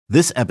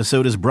This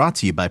episode is brought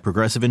to you by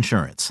Progressive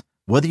Insurance.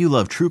 Whether you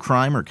love true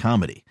crime or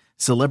comedy,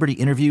 celebrity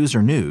interviews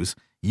or news,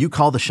 you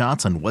call the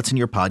shots on what's in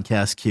your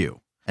podcast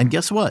queue. And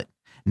guess what?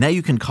 Now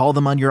you can call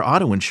them on your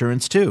auto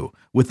insurance too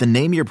with the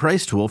Name Your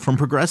Price tool from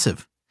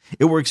Progressive.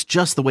 It works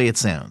just the way it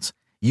sounds.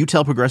 You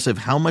tell Progressive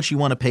how much you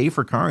want to pay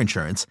for car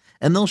insurance,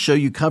 and they'll show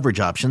you coverage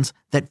options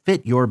that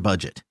fit your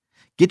budget.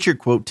 Get your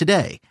quote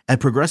today at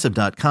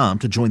Progressive.com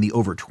to join the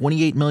over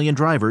 28 million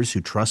drivers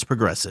who trust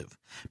Progressive.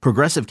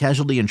 Progressive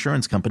Casualty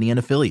Insurance Company and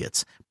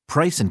Affiliates.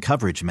 Price and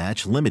coverage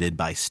match limited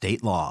by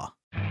state law.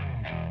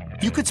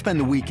 You could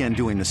spend the weekend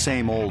doing the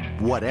same old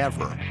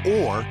whatever,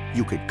 or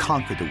you could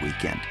conquer the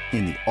weekend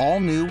in the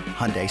all-new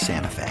Hyundai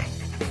Santa Fe.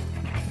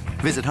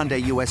 Visit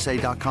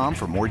HyundaiUSA.com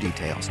for more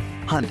details.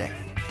 Hyundai,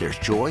 there's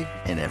joy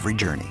in every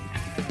journey.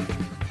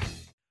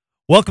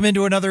 Welcome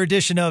into another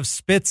edition of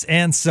Spits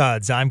and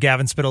Suds. I'm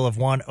Gavin Spittle of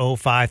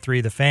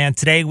 105.3 The Fan.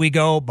 Today we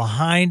go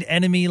behind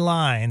enemy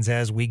lines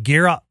as we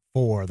gear up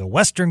for the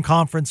Western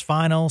Conference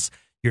Finals.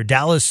 Your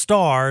Dallas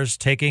Stars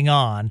taking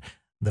on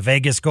the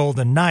Vegas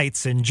Golden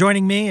Knights. And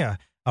joining me, a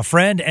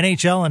friend,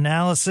 NHL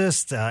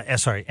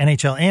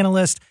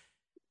analyst.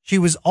 She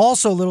was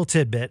also, little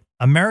tidbit,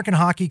 American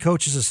Hockey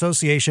Coaches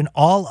Association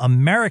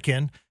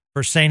All-American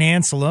for St.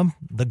 Anselm,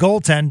 the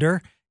goaltender.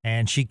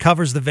 And she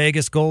covers the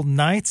Vegas Golden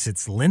Knights.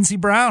 It's Lindsey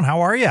Brown.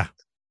 How are you?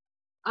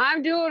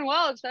 I'm doing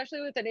well, especially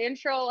with an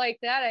intro like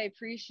that. I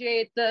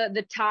appreciate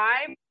the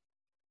time.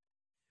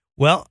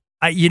 Well,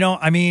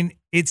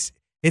 it's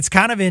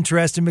kind of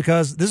interesting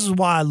because this is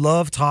why I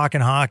love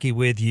talking hockey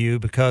with you,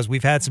 because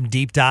we've had some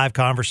deep dive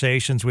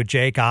conversations with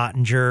Jake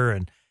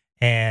Ottinger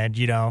and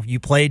you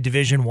played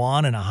Division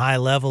I and a high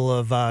level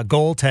of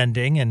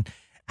goaltending. And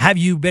have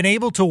you been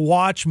able to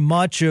watch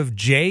much of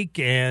Jake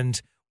and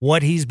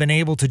what he's been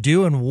able to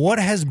do, and what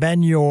has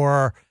been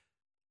your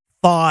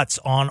thoughts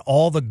on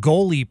all the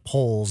goalie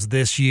polls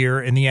this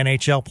year in the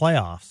NHL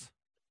playoffs?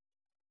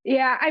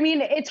 Yeah, I mean,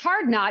 it's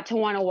hard not to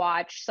want to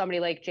watch somebody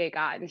like Jake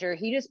Ottinger.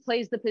 He just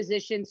plays the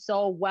position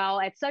so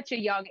well at such a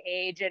young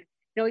age. And,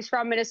 he's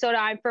from Minnesota.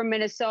 I'm from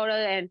Minnesota.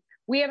 And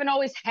we haven't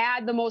always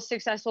had the most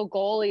successful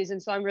goalies.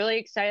 And so I'm really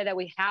excited that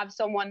we have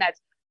someone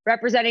that's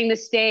representing the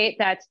state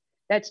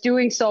that's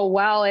doing so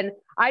well. And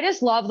I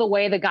just love the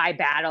way the guy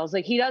battles.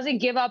 Like, he doesn't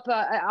give up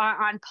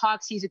on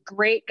pucks. He's a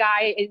great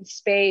guy in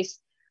space,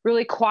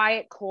 really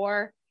quiet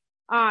core.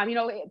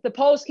 The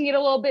post can get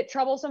a little bit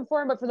troublesome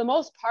for him, but for the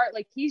most part,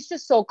 like, he's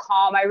just so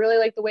calm. I really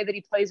like the way that he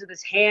plays with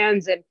his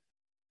hands. And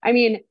I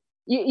mean,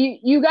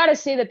 you got to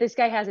say that this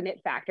guy has an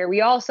it factor.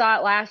 We all saw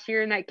it last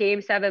year in that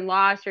Game 7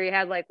 loss where he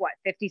had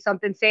 50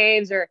 something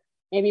saves, or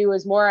maybe it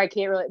was more. I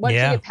can't really. Once you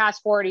get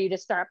past 40, you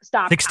just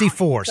stop.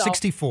 64, so,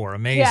 64,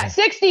 amazing. Yeah,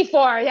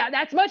 64. Yeah,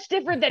 that's much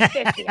different than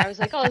 50. I was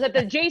like, is that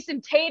the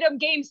Jason Tatum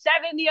Game 7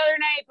 the other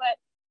night?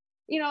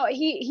 But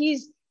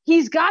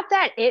he's got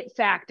that it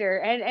factor,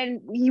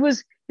 and he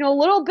was a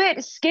little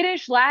bit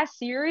skittish last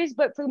series,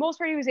 but for the most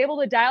part, he was able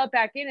to dial it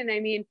back in. And I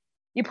mean,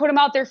 you put him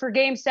out there for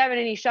Game 7,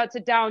 and he shuts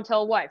it down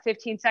till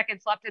 15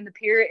 seconds left in the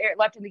period,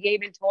 left in the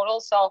game in total.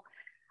 So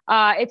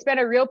it's been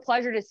a real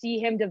pleasure to see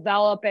him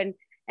develop and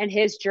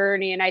his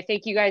journey. And I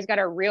think you guys got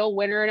a real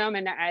winner in him.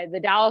 And the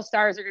Dallas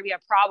Stars are going to be a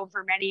problem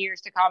for many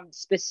years to come,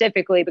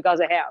 specifically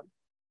because of him.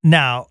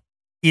 Now,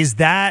 is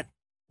that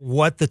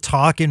what the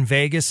talk in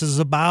Vegas is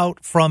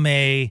about from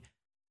a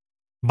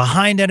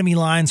behind enemy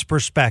lines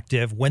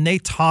perspective? When they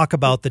talk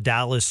about the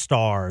Dallas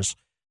Stars,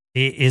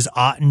 is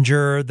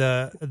Ottinger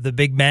the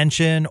big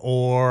mention,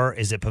 or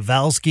is it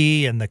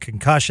Pavelski and the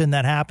concussion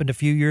that happened a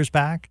few years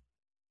back?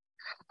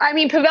 I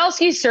mean,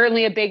 Pavelski's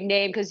certainly a big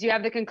name because you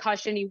have the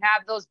concussion, you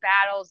have those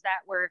battles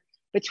that were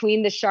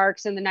between the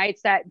Sharks and the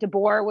Knights that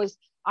DeBoer was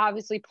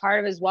obviously part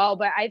of as well.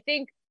 But I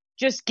think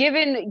just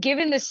given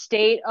the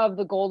state of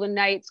the Golden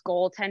Knights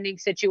goaltending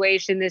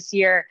situation this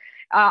year,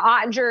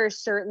 Ottinger is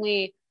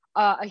certainly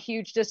a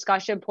huge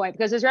discussion point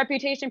because his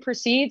reputation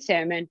precedes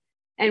him.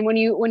 And when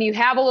you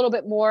have a little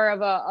bit more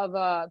of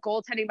a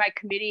goaltending by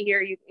committee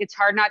here, it's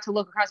hard not to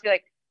look across and be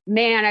like,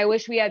 man, I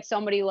wish we had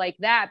somebody like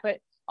that. But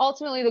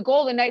ultimately, the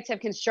Golden Knights have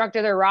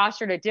constructed their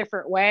roster in a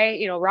different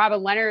way.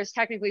 Robin Leonard is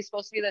technically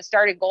supposed to be the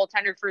starting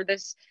goaltender for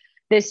this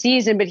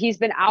season, but he's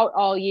been out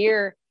all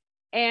year.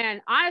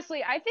 And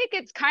honestly, I think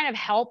it's kind of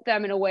helped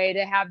them in a way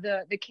to have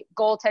the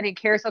goaltending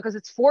carousel because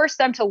it's forced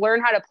them to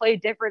learn how to play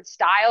different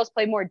styles,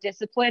 play more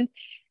disciplined.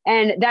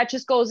 And that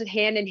just goes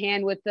hand in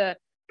hand with the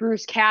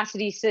Bruce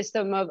Cassidy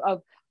system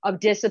of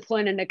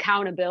discipline and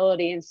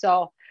accountability. And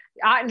so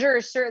Ottinger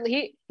is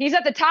certainly he's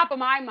at the top of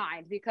my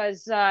mind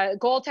because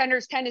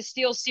goaltenders tend to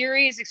steal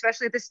series,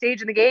 especially at this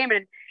stage in the game.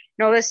 And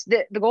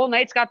the Golden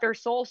Knights got their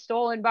soul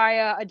stolen by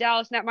a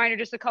Dallas netminder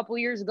just a couple of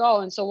years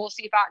ago, and so we'll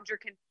see if Ottinger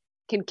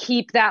can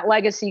keep that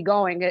legacy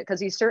going because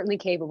he's certainly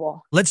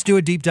capable. Let's do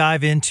a deep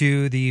dive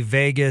into the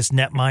Vegas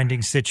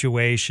netminding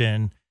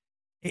situation.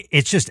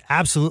 It's just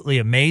absolutely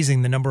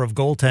amazing the number of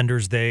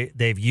goaltenders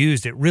they've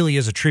used. It really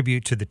is a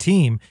tribute to the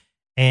team.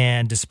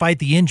 And despite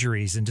the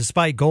injuries and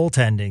despite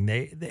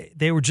goaltending,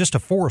 they were just a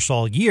force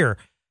all year.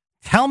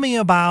 Tell me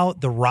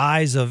about the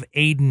rise of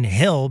Adin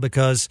Hill,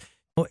 because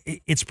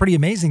it's pretty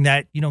amazing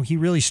that, he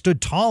really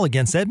stood tall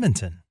against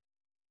Edmonton.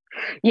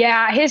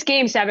 Yeah, his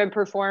Game 7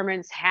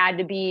 performance had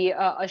to be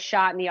a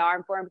shot in the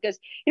arm for him because,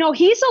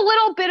 he's a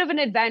little bit of an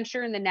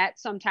adventure in the net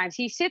sometimes.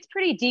 He sits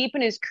pretty deep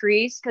in his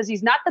crease because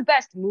he's not the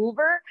best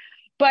mover,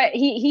 but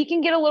he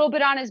can get a little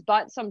bit on his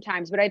butt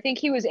sometimes. But I think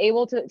he was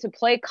able to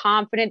play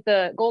confident.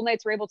 The Golden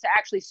Knights were able to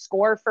actually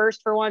score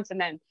first for once, and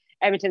then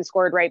Edmonton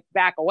scored right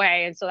back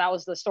away. And so that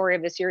was the story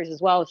of the series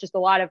as well. It's just a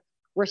lot of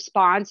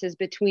responses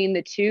between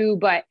the two.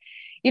 But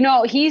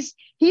he's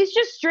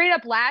just straight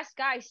up last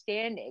guy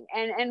standing.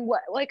 And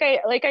what, like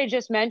I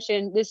just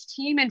mentioned, this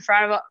team in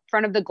front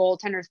of the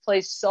goaltenders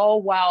plays so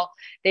well.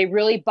 They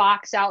really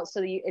box out,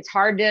 so it's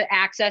hard to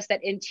access that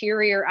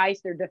interior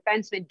ice. Their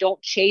defensemen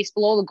don't chase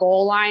below the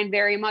goal line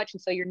very much,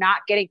 and so you're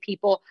not getting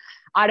people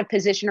out of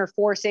position or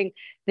forcing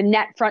the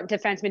net front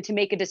defenseman to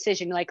make a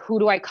decision like, who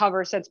do I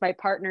cover since my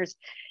partner's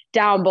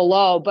down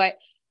below? But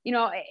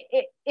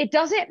it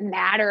doesn't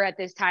matter at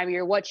this time of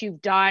year what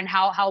you've done,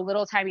 how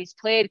little time he's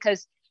played,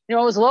 because it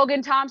was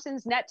Logan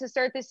Thompson's net to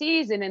start the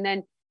season, and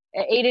then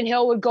Aiden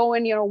Hill would go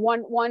in,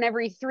 one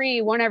every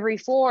 3, one every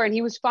 4, and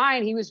he was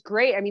fine. He was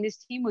great. I mean, his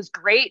team was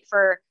great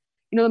for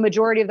the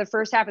majority of the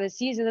first half of the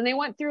season. And they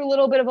went through a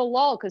little bit of a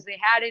lull because they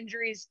had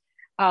injuries.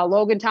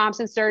 Logan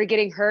Thompson started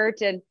getting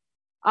hurt, and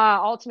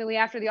ultimately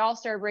after the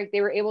All-Star break,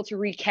 they were able to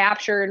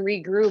recapture and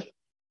regroup.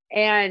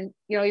 And,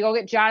 you go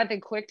get Jonathan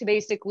Quick to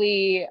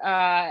basically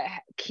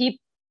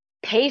keep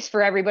pace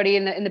for everybody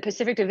in the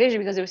Pacific Division,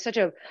 because it was such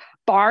a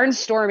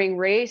barnstorming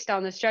race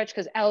down the stretch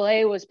because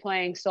LA was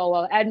playing so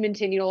well.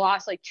 Edmonton,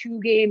 lost like 2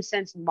 games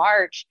since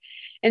March.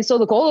 And so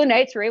the Golden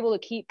Knights were able to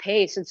keep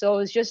pace. And so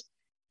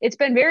it's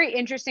been very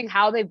interesting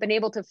how they've been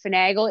able to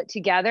finagle it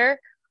together.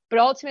 But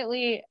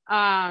ultimately,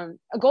 a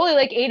goalie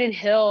like Aiden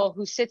Hill,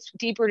 who sits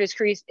deeper in his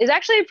crease, is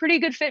actually a pretty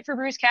good fit for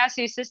Bruce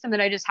Cassidy's system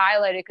that I just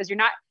highlighted, because you're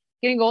not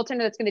getting a goaltender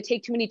that's going to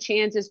take too many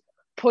chances,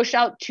 push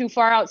out too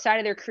far outside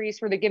of their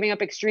crease where they're giving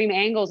up extreme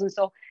angles. And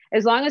so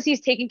as long as he's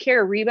taking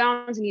care of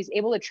rebounds and he's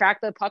able to track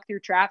the puck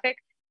through traffic,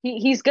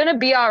 he's going to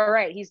be all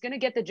right. He's going to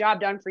get the job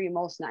done for you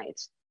most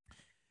nights.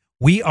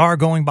 We are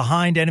going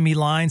behind enemy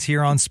lines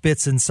here on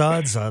Spits and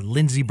Suds.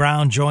 Lindsey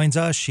Brown joins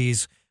us.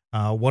 She's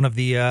one of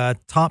the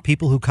top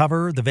people who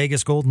cover the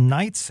Vegas Golden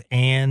Knights.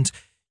 And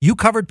you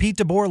covered Pete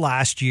DeBoer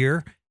last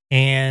year,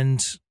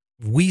 and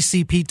we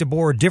see Pete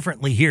DeBoer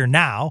differently here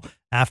now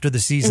after the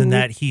season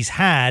that he's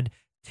had.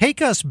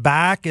 Take us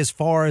back as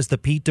far as the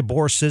Pete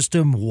DeBoer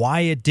system,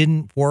 why it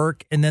didn't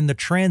work, and then the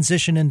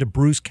transition into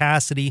Bruce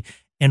Cassidy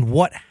and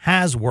what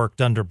has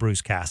worked under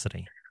Bruce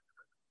Cassidy.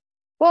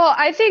 Well,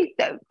 I think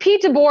that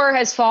Pete DeBoer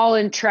has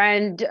fallen in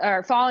trend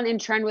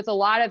with a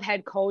lot of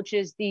head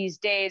coaches these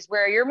days,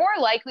 where you're more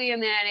likely in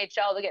the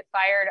NHL to get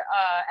fired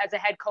as a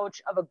head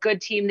coach of a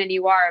good team than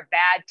you are a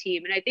bad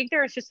team. And I think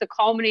there was just a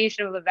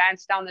culmination of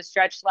events down the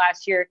stretch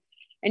last year.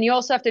 And you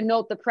also have to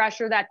note the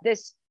pressure that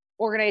this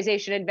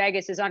organization in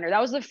Vegas is under.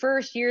 That was the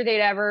first year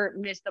they'd ever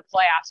missed the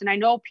playoffs. And I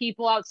know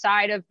people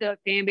outside of the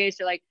fan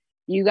base are like,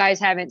 you guys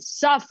haven't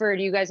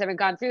suffered, you guys haven't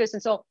gone through this.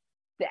 And so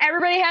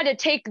everybody had to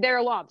take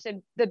their lumps.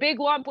 And the big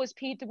lump was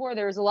Pete DeBoer.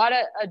 There was a lot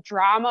of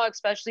drama,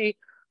 especially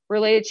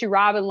related to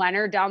Robin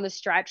Leonard down the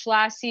stretch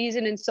last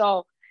season. And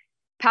so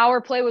power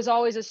play was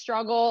always a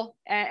struggle.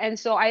 And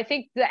so I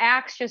think the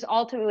axe just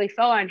ultimately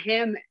fell on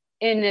him,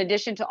 in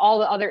addition to all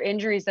the other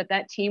injuries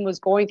that team was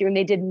going through. And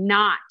they did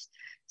not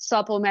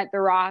supplement the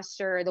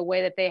roster the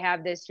way that they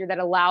have this year that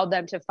allowed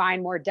them to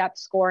find more depth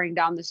scoring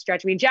down the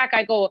stretch. I mean, Jack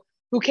Eichel,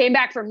 who came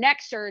back from neck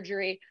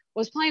surgery,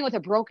 was playing with a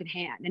broken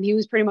hand, and he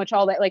was pretty much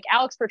all that. Like,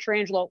 Alex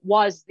Pietrangelo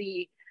was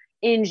the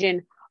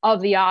engine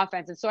of the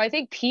offense. And so I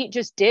think Pete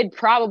just did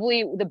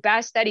probably the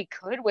best that he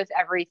could with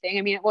everything.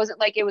 I mean, it wasn't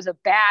like it was a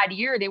bad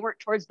year. They weren't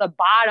towards the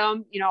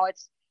bottom,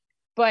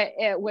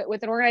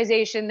 with an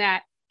organization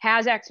that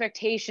has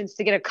expectations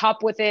to get a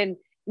cup within,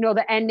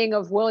 the ending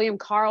of William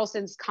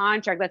Karlsson's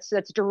contract.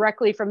 That's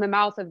directly from the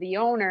mouth of the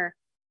owner.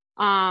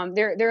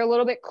 They're a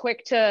little bit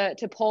quick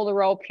to pull the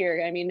rope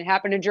here. I mean, it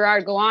happened to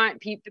Gerard Gallant.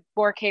 Pete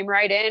DeBoer came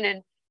right in,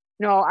 and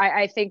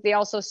I think they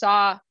also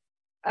saw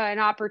an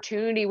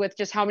opportunity with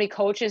just how many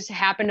coaches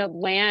happen to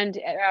land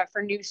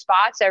for new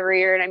spots every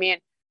year. And I mean,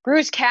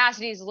 Bruce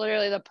Cassidy is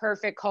literally the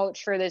perfect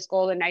coach for this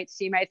Golden Knights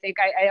team. I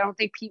don't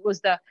think Pete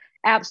was the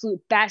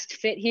absolute best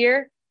fit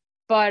here,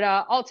 but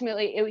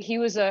ultimately he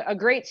was a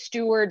great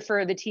steward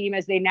for the team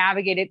as they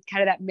navigated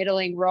kind of that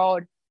middling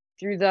road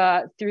through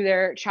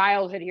their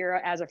childhood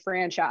here as a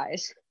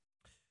franchise.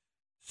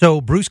 So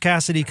Bruce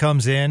Cassidy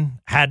comes in,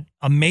 had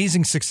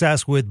amazing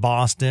success with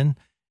Boston.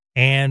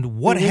 And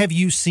what have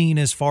you seen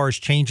as far as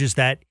changes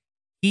that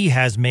he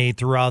has made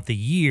throughout the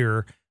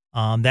year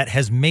that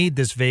has made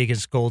this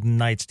Vegas Golden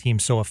Knights team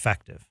so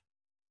effective?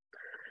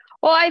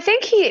 Well, I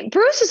think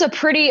Bruce is a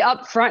pretty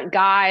upfront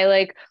guy.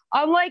 Like,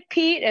 unlike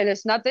Pete, and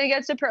it's nothing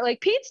against him,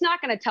 like, Pete's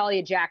not going to tell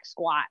you jack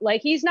squat.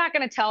 Like, he's not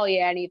going to tell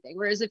you anything.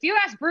 Whereas if you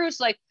ask Bruce,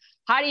 like,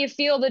 how do you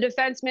feel the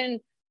defenseman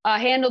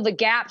handled the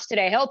gaps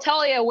today? He'll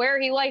tell you where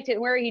he liked it,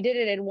 where he did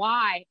it, and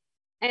why.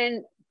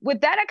 And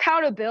with that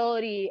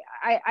accountability,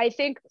 I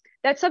think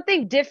that's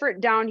something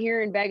different down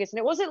here in Vegas. And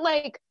it wasn't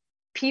like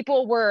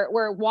people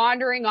were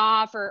wandering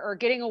off or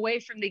getting away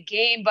from the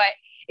game, but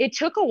it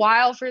took a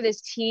while for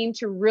this team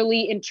to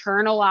really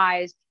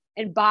internalize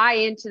and buy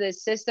into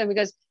this system,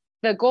 because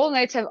the Golden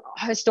Knights have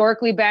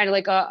historically been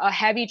like a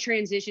heavy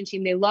transition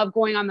team. They love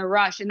going on the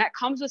rush, and that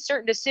comes with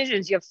certain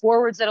decisions. You have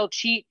forwards that'll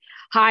cheat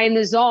high in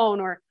the zone,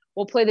 or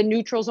will play the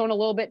neutral zone a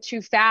little bit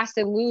too fast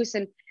and loose.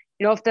 And,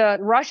 if the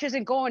rush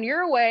isn't going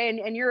your way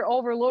and you're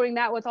overloading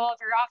that with all of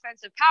your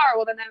offensive power,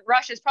 well, then that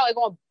rush is probably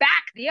going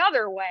back the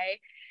other way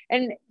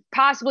and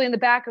possibly in the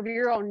back of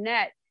your own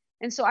net.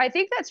 And so I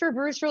think that's where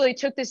Bruce really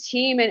took this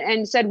team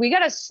and said, we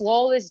got to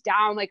slow this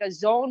down, like a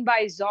zone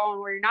by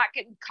zone, where you're not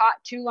getting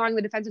caught too long in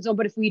the defensive zone.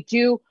 But if we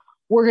do,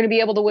 we're going to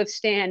be able to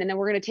withstand. And then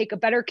we're going to take a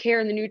better care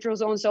in the neutral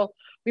zone. So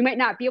we might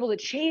not be able to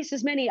chase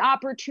as many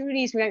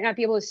opportunities. We might not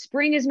be able to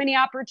spring as many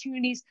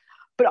opportunities,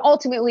 but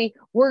ultimately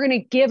we're going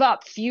to give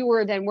up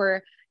fewer than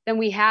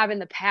we have in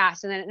the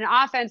past. And then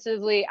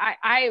offensively,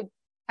 I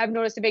have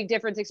noticed a big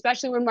difference,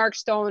 especially when Mark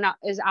Stone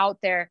is out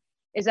there,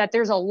 is that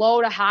there's a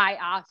low to high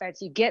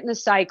offense. You get in the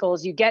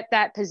cycles, you get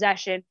that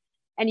possession,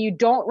 and you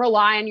don't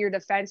rely on your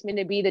defenseman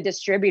to be the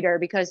distributor,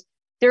 because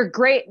they're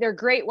great. They're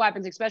great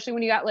weapons, especially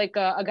when you got like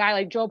a guy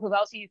like Joe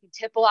Pavelski. You can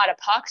tip a lot of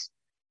pucks,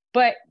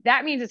 but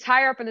that means it's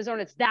higher up in the zone.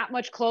 It's that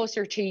much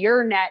closer to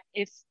your net.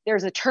 If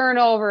there's a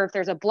turnover, if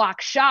there's a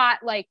block shot,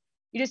 like,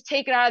 you just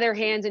take it out of their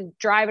hands and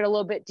drive it a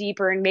little bit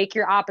deeper and make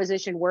your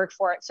opposition work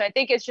for it. So I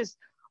think it's just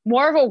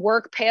more of a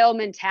work pail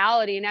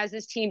mentality. And as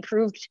this team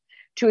proved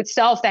to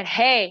itself that,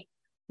 hey,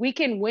 we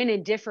can win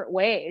in different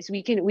ways.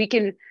 We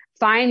can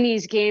find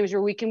these games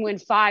where we can win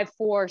 5-4,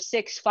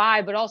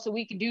 6-5, but also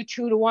we can do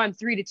 2-1,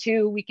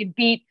 3-2. We can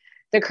beat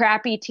the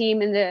crappy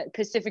team in the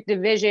Pacific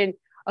Division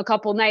a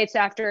couple nights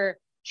after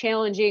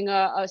challenging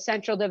a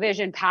Central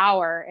Division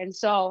power. And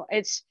so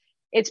it's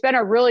been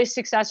a really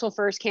successful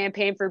first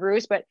campaign for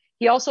Bruce, but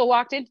he also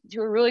walked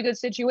into a really good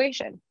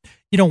situation.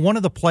 One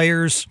of the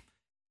players,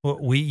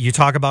 you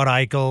talk about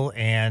Eichel,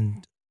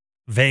 and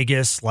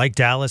Vegas, like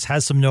Dallas,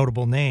 has some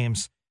notable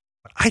names.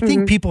 I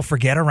think people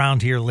forget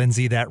around here,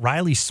 Lindsey, that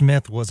Riley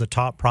Smith was a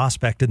top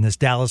prospect in this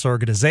Dallas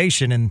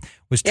organization and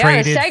was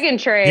traded. The Sagan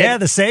trade. Yeah,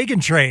 the Sagan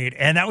trade.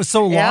 And that was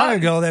so long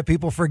ago that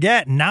people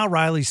forget. And now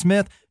Riley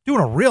Smith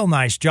doing a real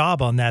nice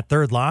job on that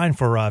third line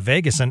for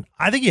Vegas. And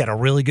I think he had a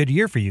really good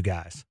year for you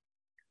guys.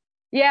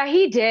 Yeah,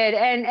 he did.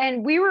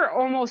 And we were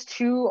almost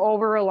too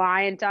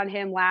over-reliant on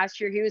him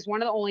last year. He was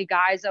one of the only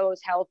guys that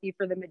was healthy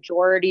for the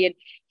majority. And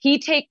he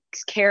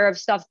takes care of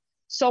stuff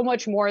so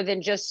much more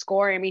than just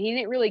scoring. I mean, he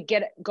didn't really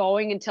get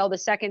going until the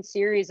second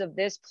series of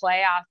this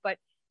playoff, but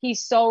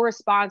he's so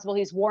responsible.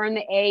 He's worn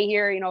the A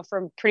here,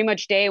 from pretty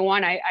much day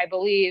one, I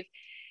believe.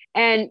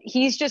 And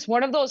he's just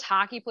one of those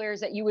hockey players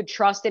that you would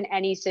trust in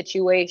any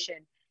situation.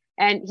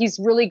 And he's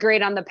really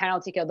great on the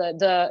penalty kill.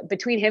 The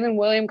between him and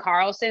William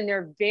Karlsson,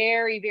 they're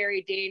very,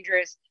 very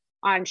dangerous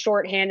on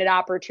shorthanded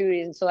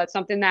opportunities. And so that's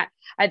something that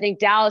I think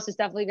Dallas is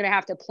definitely going to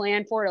have to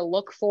plan for, to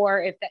look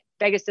for, if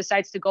Vegas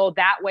decides to go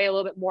that way, a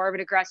little bit more of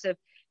an aggressive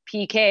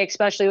PK,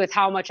 especially with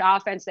how much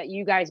offense that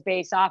you guys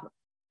base off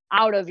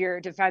out of your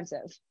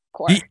defensive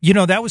core.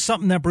 That was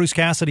something that Bruce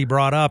Cassidy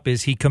brought up,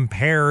 is he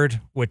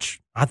compared,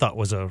 which I thought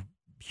was a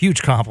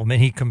huge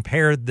compliment. He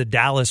compared the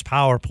Dallas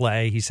power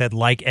play. He said,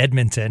 like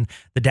Edmonton,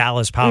 the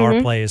Dallas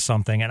power play is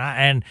something.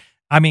 And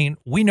I mean,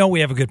 we know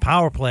we have a good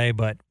power play,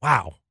 but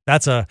wow,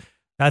 that's a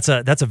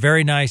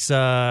very nice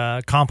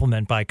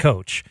compliment by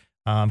Coach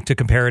to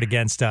compare it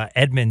against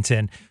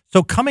Edmonton.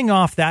 So coming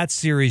off that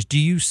series, do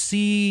you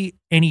see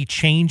any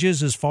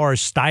changes as far as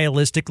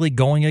stylistically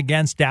going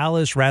against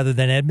Dallas rather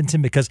than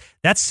Edmonton? Because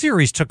that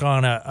series took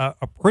on a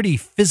pretty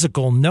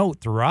physical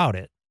note throughout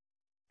it.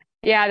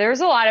 Yeah, there's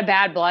a lot of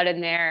bad blood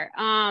in there.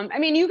 I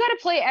mean, you got to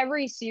play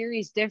every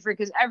series different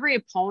because every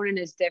opponent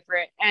is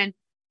different. And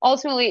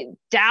ultimately,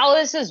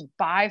 Dallas is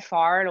by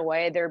far and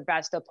away their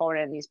best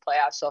opponent in these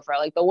playoffs so far.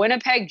 Like, the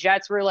Winnipeg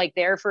Jets were like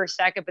there for a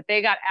second, but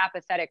they got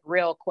apathetic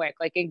real quick.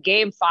 Like in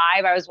Game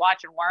 5, I was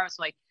watching warm-ups,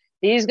 like,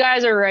 these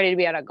guys are ready to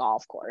be on a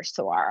golf course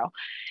tomorrow.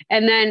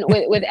 And then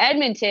with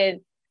Edmonton,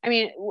 I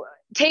mean,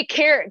 take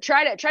care,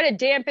 try to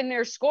dampen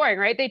their scoring,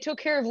 right? They took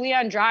care of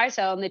Leon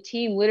Draisaitl and the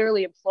team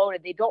literally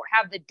imploded. They don't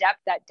have the depth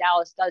that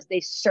Dallas does. They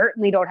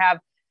certainly don't have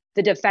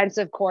the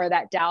defensive core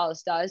that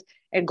Dallas does.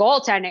 And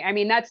goaltending, I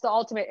mean, that's the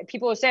ultimate.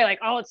 People will say like,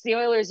 oh, it's the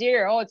Oilers'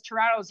 year. Oh, it's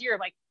Toronto's year. I'm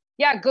like,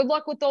 yeah, good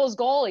luck with those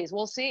goalies.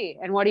 We'll see.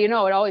 And what do you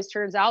know? It always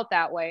turns out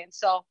that way. And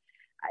so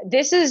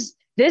this is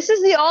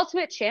the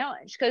ultimate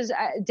challenge, because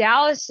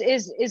Dallas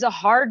is a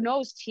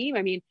hard-nosed team.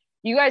 I mean,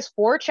 you guys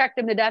forechecked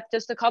them to death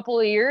just a couple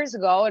of years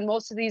ago, and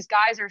most of these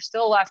guys are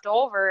still left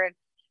over. And,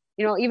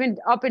 even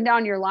up and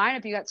down your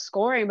lineup, you got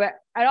scoring, but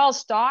it all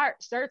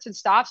starts and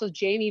stops with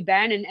Jamie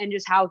Benn and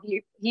just how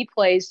he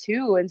plays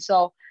too. And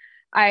so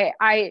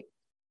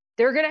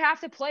they're going to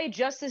have to play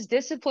just as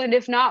disciplined,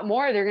 if not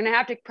more. They're going to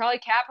have to probably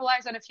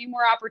capitalize on a few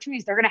more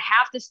opportunities. They're going to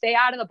have to stay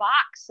out of the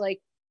box. Like,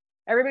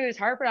 everybody was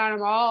harping on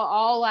them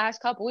all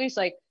last couple weeks.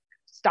 Like,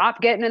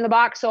 stop getting in the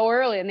box so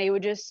early. And they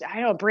would just, I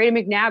don't know, Brady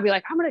McNabb would be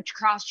like, I'm going to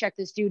cross check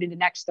this dude into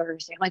next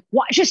Thursday. I'm like,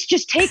 what?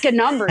 Just take a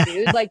number,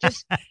 dude. Like,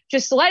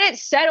 just let it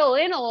settle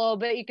in a little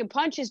bit. You can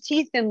punch his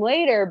teeth in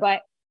later,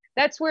 but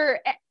that's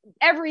where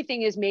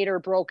everything is made or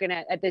broken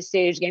at this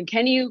stage game.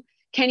 Can you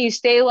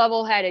stay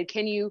level headed?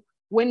 Can you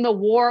win the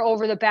war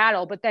over the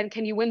battle? But then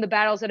can you win the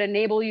battles that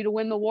enable you to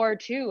win the war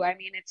too? I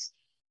mean,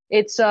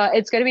 it's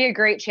going to be a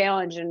great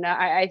challenge. And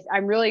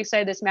I'm really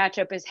excited this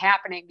matchup is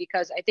happening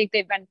because I think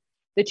they've been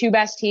the two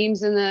best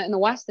teams in the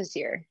West this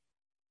year.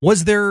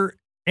 Was there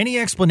any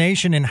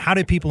explanation in how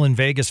did people in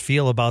Vegas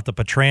feel about the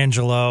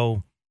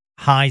Pietrangelo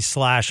high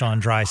slash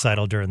on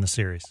Draisaitl during the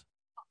series?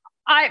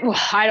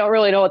 I don't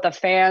really know what the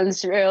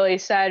fans really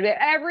said,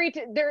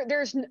 but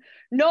there's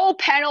no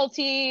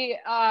penalty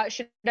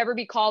should ever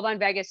be called on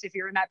Vegas if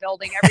you're in that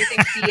building.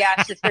 Everything's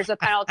BS if there's a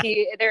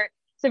penalty.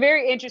 It's a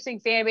very interesting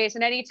fan base,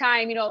 and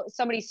anytime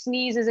somebody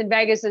sneezes in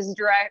Vegas's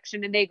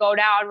direction and they go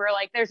down, we're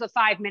like, there's a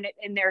 5-minute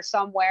in there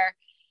somewhere.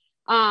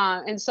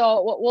 And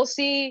so we'll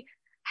see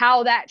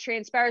how that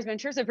transpires. But in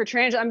terms of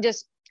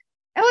Pietrangelo,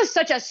 it was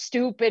such a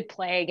stupid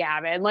play,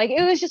 Gavin. Like,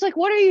 it was just like,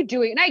 what are you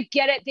doing? And I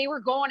get it. They were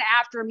going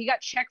after him. He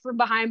got checked from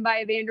behind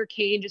by Evander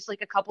Kane just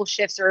like a couple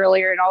shifts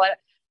earlier and all that.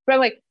 But I'm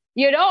like,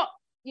 you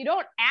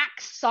don't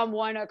axe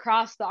someone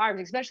across the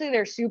arms, especially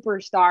their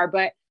superstar.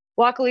 But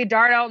luckily,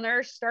 Darnell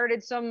Nurse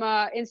started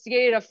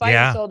instigated a fight.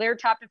 Yeah. So their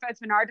top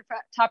defenseman, our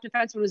top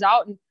defenseman was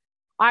out. And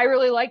I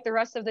really liked the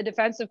rest of the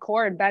defensive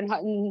core. And Ben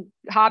Hutton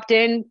hopped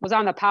in, was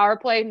on the power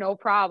play, no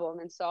problem.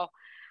 And so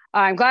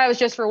I'm glad it was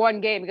just for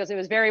one game because it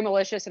was very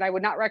malicious, and I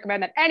would not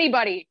recommend that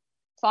anybody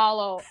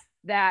follow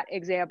that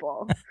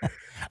example.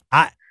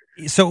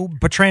 So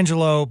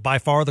Pietrangelo, by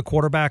far the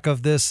quarterback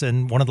of this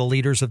and one of the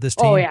leaders of this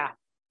team? Oh, yeah.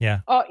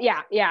 Yeah. Oh,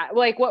 yeah.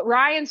 Like what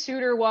Ryan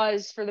Suter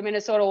was for the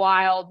Minnesota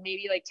Wild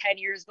maybe like 10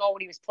 years ago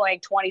when he was playing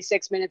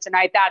 26 minutes a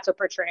night, that's what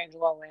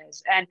Pietrangelo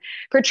is. And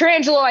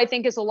Pietrangelo, I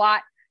think, is a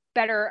lot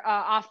better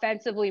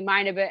offensively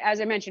minded. But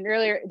as I mentioned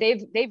earlier,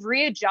 they've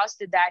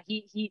readjusted that.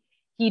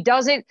 He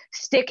doesn't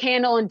stick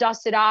handle and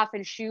dust it off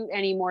and shoot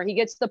anymore. He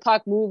gets the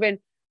puck moving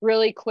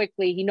really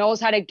quickly. He knows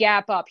how to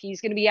gap up.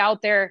 He's going to be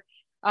out there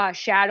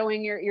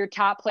shadowing your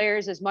top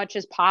players as much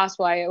as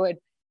possible.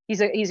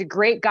 He's a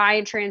great guy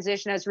in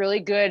transition, has really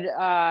good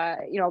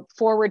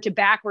forward to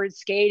backward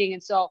skating.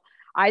 And so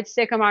I'd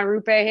stick him on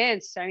Rupe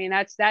Hintz. I mean,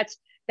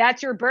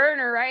 that's your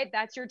burner, right?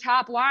 That's your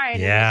top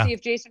line. Yeah. And we'll see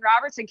if Jason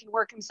Robertson can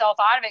work himself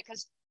out of it,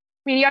 because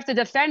you have to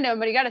defend him,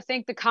 but you got to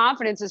think the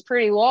confidence is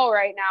pretty low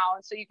right now.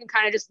 And so you can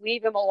kind of just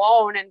leave him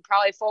alone and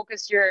probably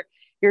focus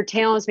your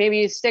talents. Maybe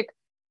you stick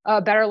a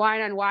better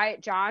line on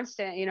Wyatt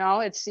Johnston.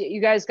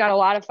 You guys got a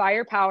lot of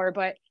firepower,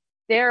 but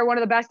they're one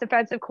of the best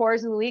defensive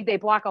cores in the league. They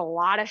block a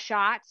lot of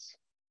shots.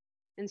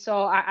 And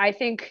so I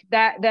think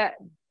that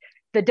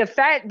the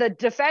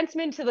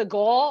defenseman to the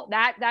goal,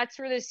 that's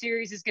where this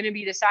series is going to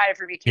be decided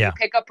for me. Can you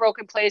pick up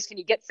broken plays? Can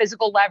you get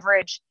physical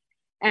leverage?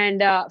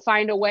 And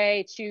find a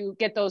way to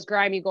get those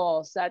grimy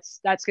goals. That's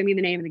going to be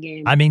the name of the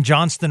game. I mean,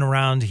 Johnston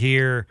around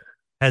here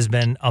has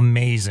been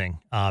amazing.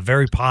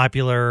 Very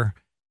popular.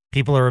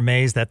 People are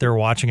amazed that they're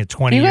watching a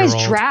 20-year-old. You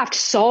guys draft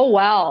so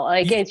well.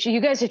 Like, you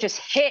guys are just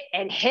hit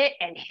and hit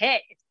and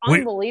hit. It's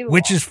unbelievable.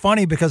 Which is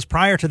funny because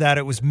prior to that,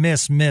 it was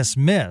miss.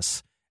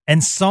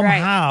 And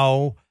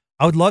somehow, right.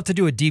 I would love to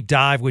do a deep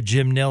dive with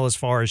Jim Nill as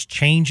far as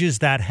changes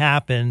that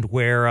happened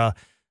where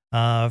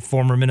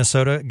former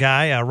Minnesota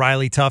guy,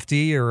 Riley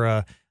Tufte,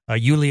 or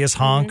Julius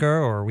Honka,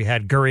 or we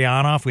had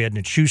Gurionov, we had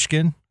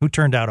Nichushkin, who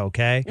turned out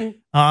okay.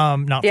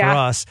 Not for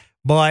us.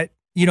 But,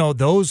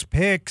 those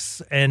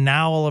picks, and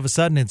now all of a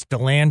sudden it's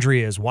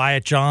Delandria's,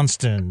 Wyatt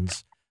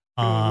Johnston's.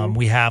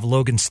 We have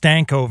Logan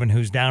Stankoven,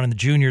 who's down in the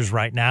juniors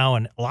right now,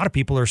 and a lot of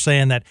people are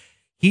saying that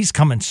he's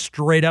coming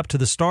straight up to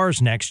the Stars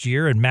next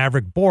year, and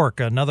Maverick Bork,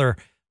 another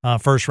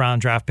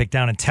first-round draft pick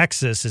down in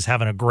Texas, is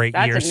having a great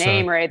year. That's a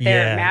name right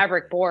there,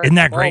 Maverick Bork. Isn't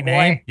that a great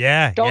name?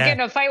 Yeah. Don't get in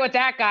a fight with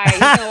that guy. He's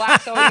going to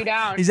lasso you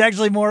down. He's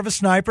actually more of a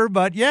sniper,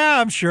 but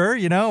I'm sure,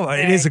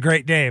 it is a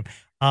great name.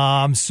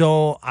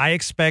 So I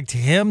expect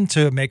him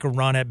to make a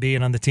run at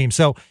being on the team.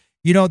 So,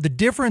 the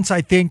difference, I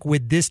think,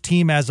 with this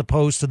team as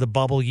opposed to the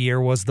bubble year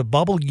was the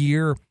bubble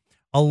year,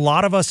 a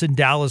lot of us in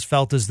Dallas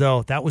felt as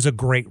though that was a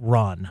great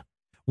run.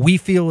 We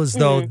feel as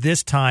though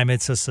this time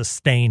it's a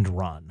sustained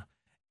run.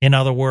 In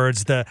other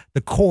words, the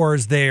core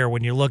is there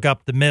when you look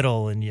up the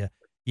middle and you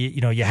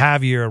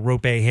have your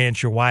Rupe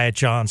Hintz, your Wyatt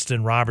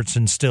Johnston,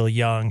 Robertson still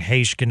young,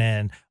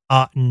 Heiskanen,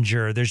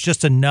 Ottinger. There's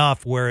just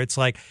enough where it's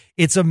like,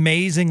 it's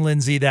amazing,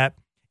 Lindsey, that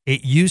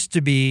it used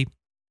to be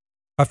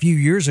a few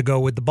years ago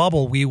with the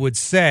bubble, we would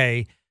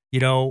say,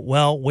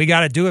 well, we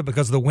got to do it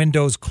because the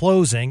window's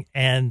closing,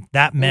 and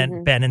that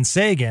meant Ben and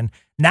Sagan.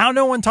 Now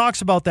no one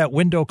talks about that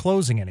window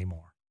closing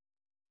anymore.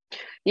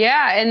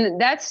 Yeah,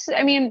 and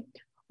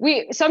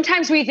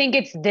sometimes we think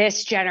it's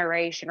this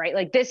generation, right?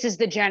 Like, this is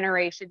the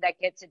generation that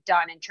gets it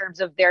done in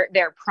terms of their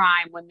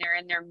prime when they're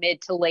in their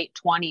mid to late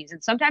 20s.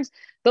 And sometimes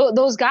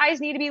those guys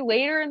need to be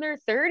later in their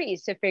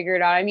 30s to figure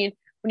it out. I mean,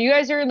 when you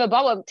guys are in the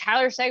bubble,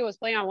 Tyler Seguin was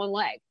playing on one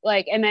leg,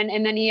 and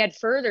then he had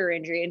further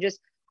injury, and just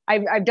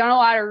I've done a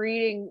lot of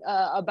reading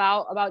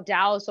about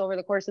Dallas over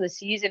the course of the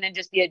season and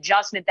just the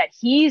adjustment that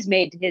he's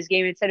made to his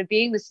game instead of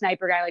being the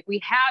sniper guy. Like,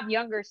 we have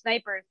younger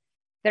snipers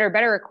that are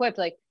better equipped.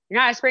 Like, you're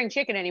not a spring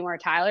chicken anymore,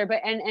 Tyler,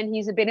 but and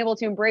he's been able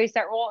to embrace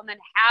that role and then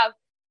have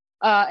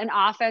an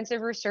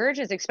offensive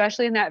resurgence,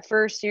 especially in that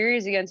first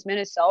series against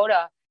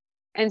Minnesota.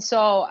 And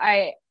so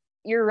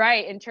you're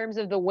right in terms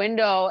of the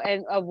window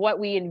and of what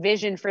we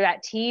envisioned for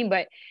that team,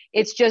 but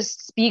it's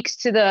just speaks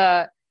to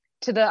the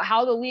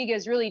how the league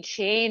has really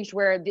changed,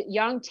 where the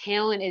young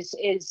talent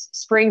is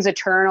springs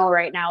eternal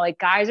right now. Like,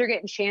 guys are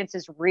getting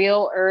chances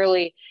real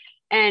early.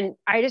 And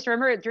I just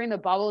remember during the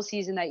bubble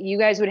season that you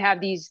guys would have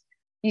these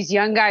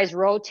young guys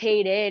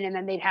rotate in and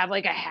then they'd have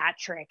like a hat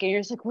trick. And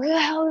you're just like, where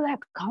the hell did that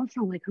come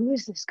from? Like, who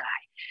is this guy?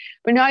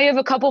 But now you have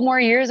a couple more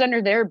years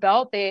under their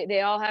belt.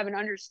 They all have an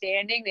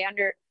understanding.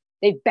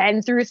 They've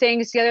been through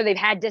things together. They've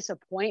had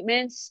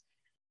disappointments.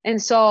 And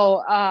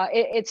so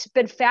it's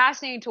been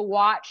fascinating to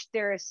watch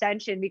their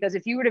ascension, because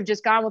if you would have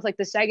just gone with like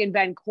the Seguin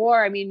Ben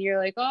core, I mean, you're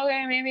like,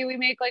 okay, maybe we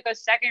make like a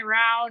second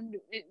round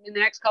in the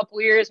next couple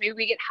of years. Maybe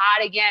we get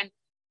hot again.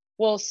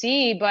 We'll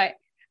see. But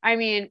I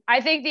mean,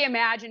 I think the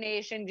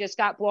imagination just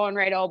got blown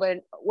right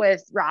open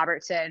with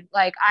Robertson.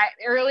 Like,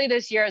 early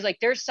this year, I was like,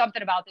 there's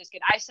something about this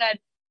kid.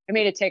 I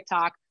made a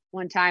TikTok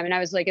one time and I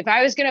was like, if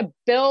I was going to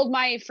build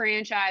my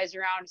franchise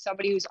around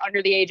somebody who's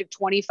under the age of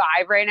 25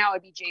 right now,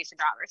 it'd be Jason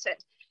Robertson.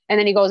 And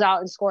then he goes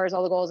out and scores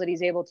all the goals that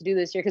he's able to do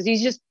this year,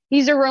 because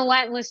he's a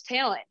relentless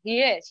talent. He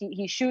is.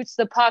 He shoots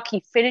the puck.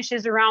 He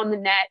finishes around the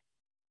net.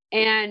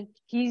 And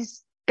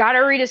he's got to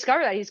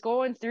rediscover that. He's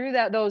going through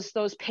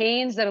those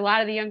pains that a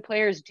lot of the young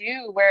players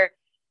do, where,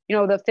 you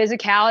know, the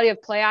physicality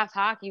of playoff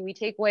hockey, we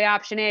take away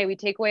option A, we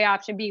take away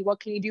option B. What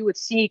can you do with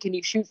C? Can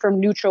you shoot from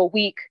neutral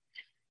weak?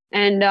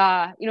 And,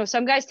 you know,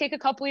 some guys take a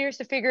couple years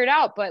to figure it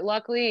out, but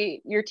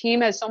luckily your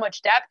team has so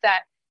much depth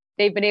that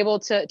they've been able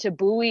to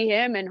buoy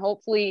him and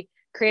hopefully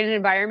create an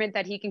environment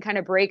that he can kind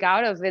of break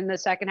out of in the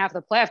second half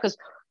of the playoff, because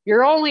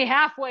you're only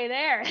halfway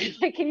there.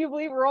 Can you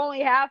believe we're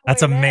only halfway That's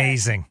there?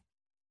 amazing.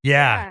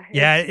 Yeah,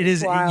 it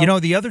is. Wild. You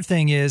know, the other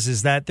thing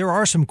is that there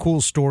are some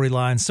cool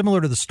storylines similar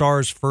to the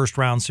Stars' first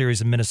round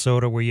series in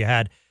Minnesota, where you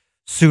had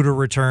Suter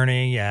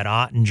returning, you had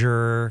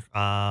Ottinger.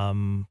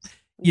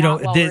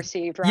 Well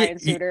received, Ryan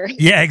Suter.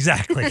 Yeah,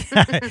 exactly.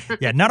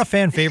 Yeah, not a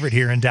fan favorite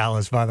here in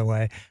Dallas, by the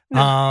way.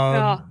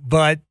 No.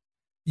 But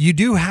you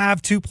do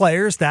have two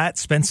players that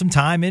spent some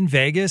time in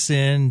Vegas,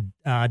 in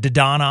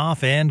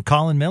Dodonov and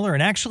Colin Miller,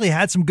 and actually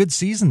had some good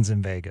seasons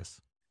in Vegas.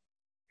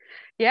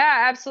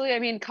 Yeah, absolutely. I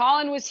mean,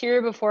 Colin was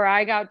here before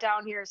I got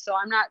down here, so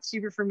I'm not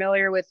super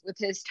familiar with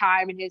his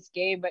time and his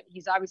game, but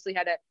he's obviously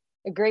had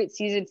a great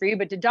season for you.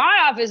 But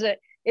Dodonov is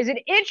an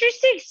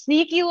interesting,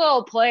 sneaky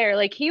little player.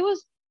 Like, he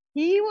was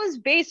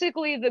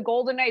basically the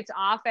Golden Knights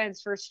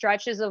offense for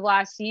stretches of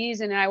last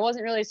season, and I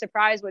wasn't really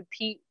surprised when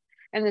Pete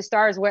and the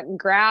Stars went and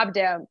grabbed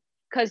him,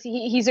 because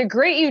he's a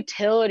great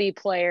utility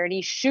player, and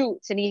he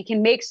shoots and he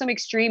can make some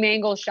extreme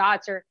angle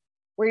shots, or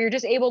where you're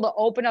just able to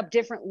open up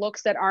different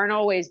looks that aren't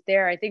always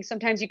there. I think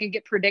sometimes you can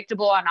get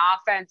predictable on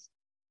offense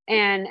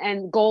and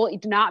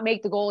not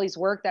make the goalies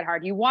work that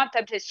hard. You want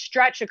them to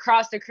stretch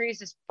across the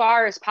crease as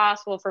far as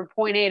possible from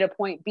point A to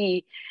point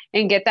B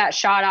and get that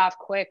shot off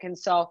quick. And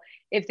so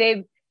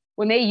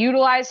when they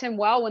utilize him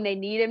well, when they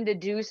need him to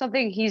do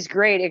something, he's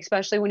great,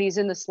 especially when he's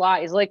in the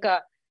slot. He's like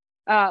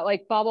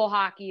like bubble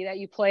hockey that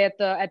you play at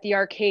the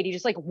arcade. He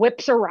just like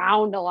whips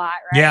around a lot,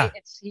 right?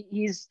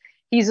 Yeah.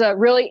 He's a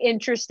really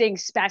interesting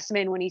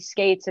specimen when he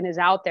skates and is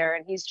out there,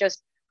 and he's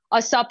just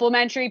a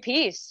supplementary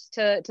piece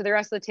to the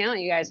rest of the talent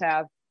you guys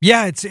have.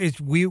 Yeah,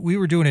 we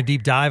were doing a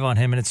deep dive on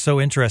him, and it's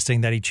so interesting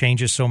that he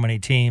changes so many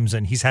teams,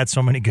 and he's had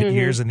so many good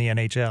years in the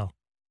NHL.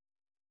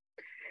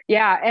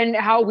 Yeah, and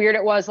how weird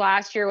it was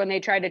last year when they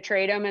tried to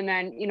trade him, and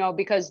then, you know,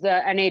 because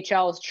the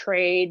NHL's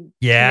trade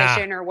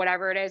commission or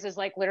whatever it is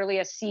like literally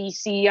a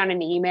CC on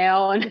an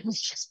email, and it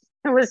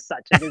was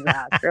such a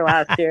disaster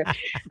last year.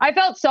 I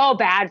felt so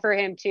bad for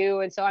him too,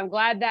 and so I'm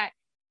glad that.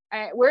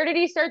 Where did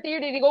he start the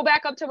year? Did he go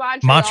back up to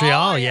Montreal?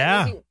 Montreal,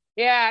 yeah.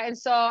 Yeah, and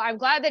so I'm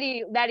glad that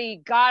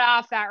he got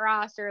off that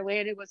roster,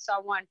 landed with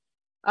someone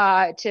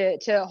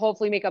to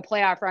hopefully make a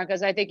playoff run,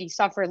 because I think he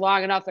suffered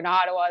long enough in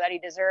Ottawa that he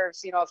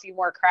deserves, you know, a few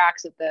more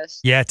cracks at this.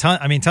 Yeah,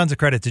 tons of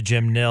credit to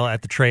Jim Nill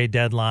at the trade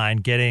deadline,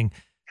 getting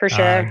for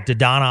sure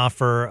Dodonov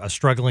for a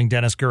struggling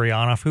Denis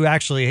Gurianov, who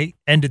actually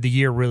ended the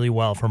year really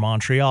well for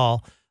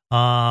Montreal.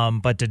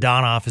 But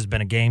Dodonov has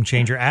been a game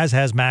changer, as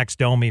has Max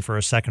Domi for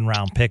a second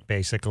round pick,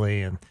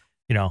 basically, and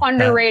you know,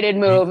 underrated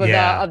move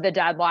of the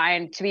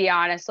deadline, to be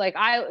honest. Like,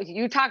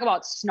 you talk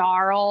about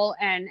snarl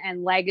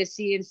and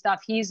legacy and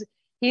stuff. He's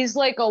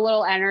like a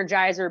little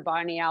Energizer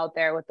bunny out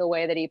there with the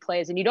way that he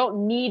plays, and you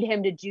don't need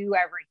him to do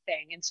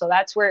everything. And so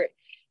that's where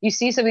you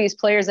see some of these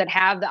players that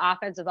have the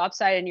offensive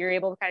upside, and you're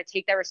able to kind of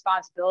take that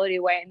responsibility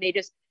away, and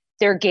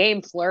their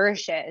game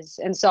flourishes.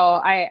 And so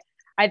I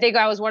think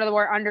I was one of the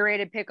more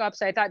underrated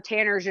pickups. I thought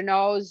Tanner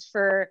Jeannot's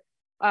for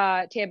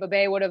Tampa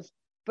Bay would have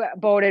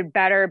boded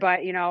better,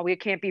 but, you know, we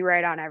can't be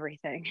right on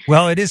everything.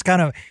 Well, it is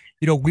kind of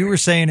we were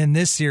saying in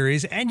this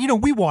series, and,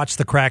 we watched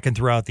the Kraken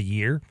throughout the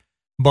year,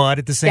 but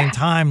at the same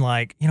time,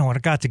 like, when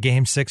it got to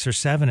game 6 or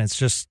 7, it's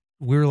just,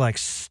 we were like,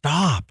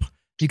 stop.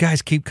 You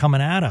guys keep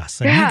coming at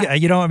us.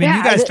 And you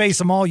guys face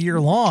them all year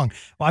long.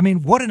 Well, I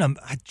mean,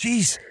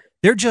 geez,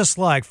 they're just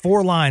like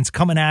 4 lines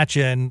coming at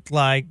you. And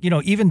like,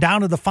 even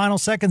down to the final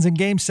seconds in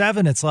game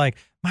 7, it's like,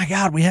 my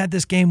God, we had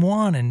this game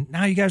 1 and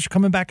now you guys are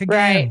coming back again.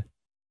 Right.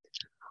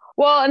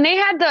 Well, and they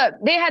had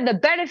the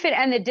benefit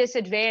and the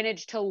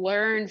disadvantage to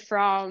learn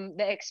from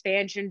the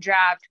expansion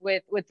draft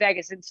with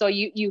Vegas. And so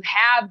you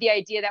have the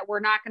idea that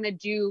we're not going to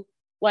do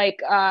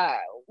like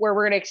where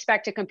we're going to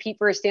expect to compete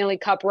for a Stanley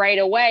Cup right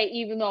away,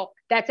 even though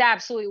that's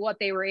absolutely what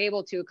they were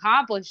able to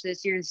accomplish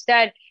this year.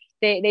 Instead,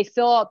 they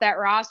fill out that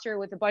roster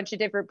with a bunch of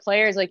different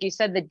players, like you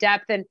said, the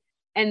depth and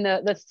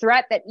the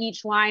threat that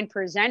each line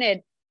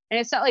presented. And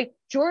it's not like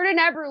Jordan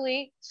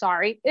Eberle,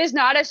 is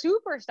not a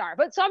superstar,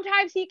 but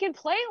sometimes he can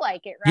play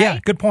like it, right? Yeah,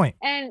 good point.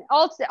 And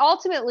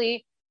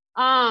ultimately,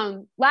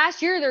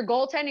 last year their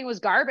goaltending was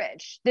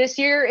garbage. This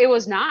year it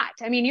was not.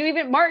 I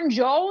mean, Martin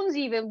Jones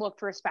even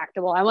looked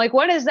respectable. I'm like,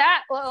 what is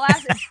that? Well,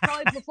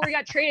 probably before he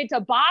got traded to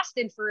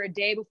Boston for a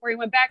day before he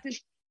went back to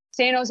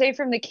San Jose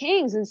from the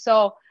Kings. And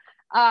so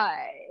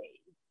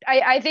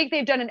I think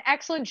they've done an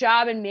excellent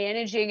job in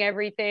managing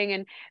everything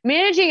and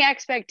managing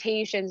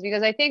expectations,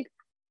 because I think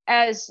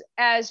as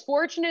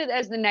fortunate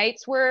as the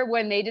Knights were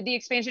when they did the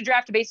expansion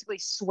draft to basically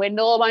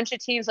swindle a bunch of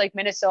teams like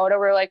Minnesota,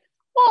 were like,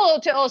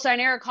 well, we'll sign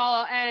Eric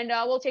Hall and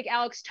we'll take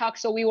Alex Tuck,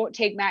 so we won't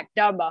take Mac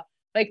Dumba.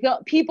 Like, the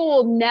people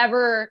will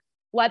never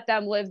let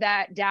them live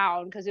that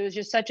down because it was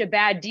just such a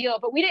bad deal.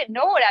 But we didn't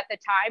know it at the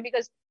time,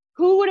 because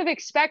who would have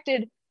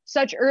expected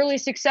such early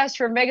success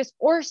from Vegas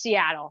or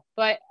Seattle?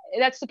 But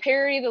that's the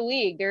parity of the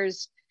league.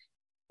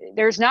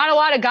 There's not a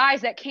lot of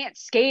guys that can't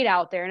skate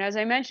out there. And as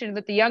I mentioned,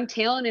 with the young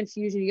talent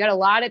infusion, you got a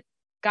lot of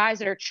guys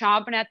that are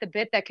chomping at the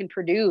bit that can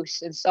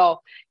produce. And so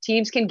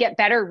teams can get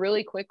better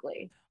really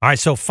quickly. All right,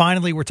 so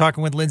finally we're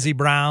talking with Lindsey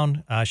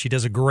Brown. She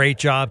does a great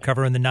job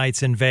covering the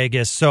Knights in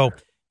Vegas. So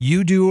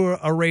you do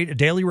a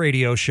daily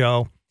radio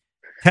show.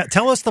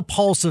 Tell us the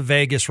pulse of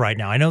Vegas right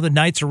now. I know the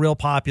Knights are real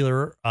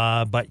popular,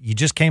 but you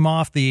just came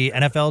off the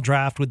NFL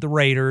draft with the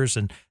Raiders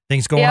and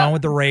things going on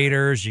with the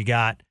Raiders. You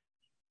got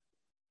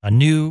a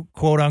new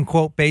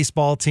quote-unquote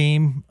baseball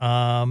team,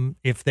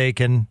 if they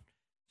can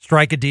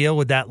strike a deal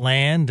with that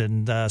land,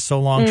 and so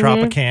long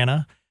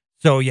Tropicana.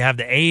 So you have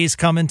the A's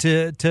coming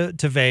to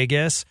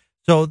Vegas.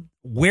 So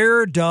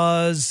where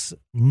does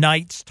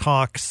Knights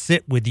talk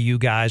sit with you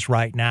guys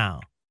right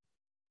now?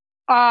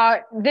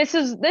 This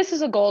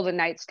is a Golden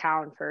Knights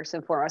town, first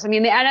and foremost. I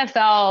mean, the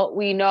NFL,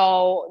 we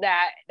know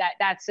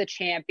that's the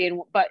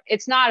champion, but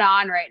it's not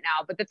on right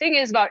now. But the thing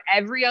is about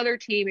every other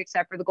team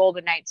except for the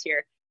Golden Knights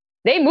here,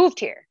 they moved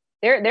here.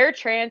 They're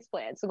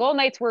transplants. The Golden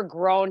Knights were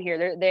grown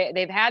here.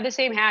 They've had the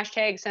same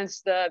hashtag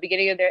since the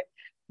beginning of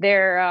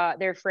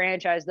their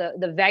franchise,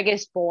 the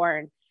Vegas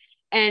born,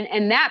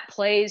 and that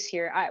plays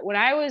here. When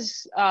I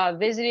was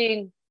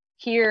visiting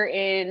here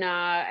in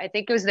I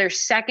think it was their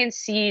second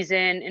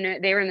season,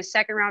 and they were in the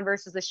second round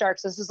versus the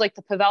Sharks. This is like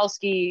the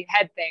Pavelski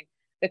head thing,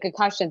 the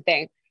concussion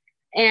thing,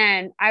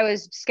 and I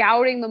was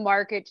scouting the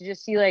market to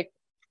just see like,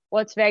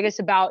 what's Vegas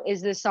about?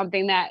 Is this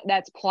something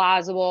that's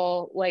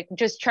plausible? Like,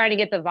 just trying to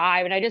get the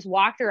vibe. And I just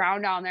walked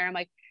around down there. I'm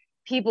like,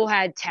 people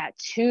had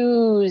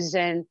tattoos,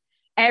 and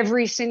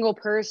every single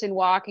person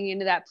walking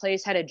into that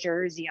place had a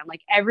jersey. I'm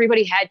like,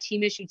 everybody had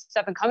team issued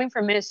stuff. And coming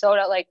from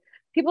Minnesota, like,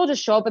 people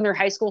just show up in their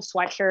high school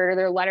sweatshirt or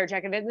their letter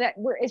jacket.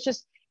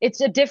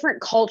 It's a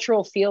different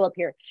cultural feel up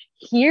here.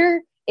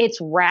 Here, it's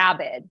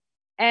rabid.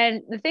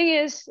 And the thing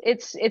is,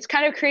 it's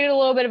kind of created a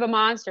little bit of a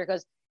monster,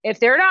 because if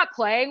they're not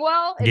playing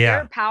well, if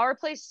their power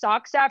play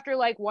sucks after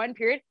like one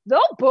period,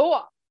 they'll boo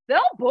them.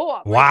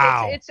 Wow.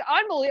 Like, it's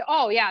unbelievable.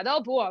 Oh yeah,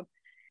 they'll boo them.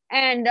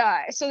 And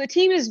so the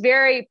team is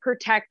very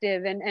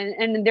protective,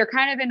 and they're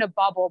kind of in a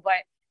bubble. But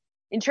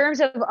in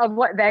terms of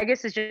what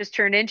Vegas has just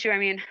turned into, I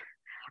mean,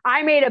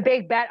 I made a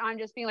big bet on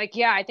just being like,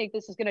 yeah, I think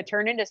this is going to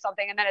turn into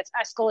something. And then it's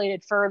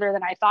escalated further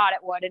than I thought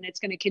it would. And it's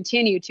going to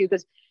continue to,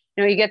 because,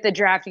 you get the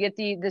draft, you get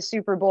the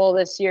Super Bowl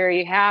this year,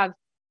 you have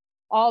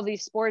all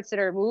these sports that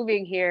are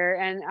moving here.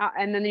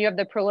 And then you have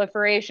the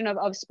proliferation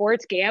of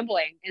sports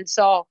gambling. And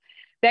so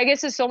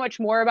Vegas is so much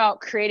more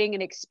about creating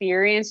an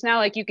experience now.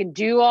 Like, you can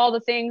do all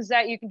the things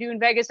that you can do in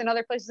Vegas and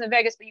other places in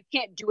Vegas, but you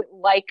can't do it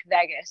like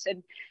Vegas.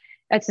 And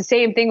that's the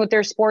same thing with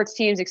their sports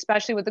teams,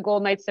 especially with the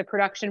Golden Knights. The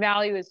production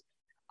value is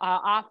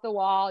off the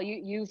wall.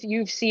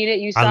 You've seen it.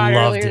 You saw it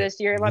earlier this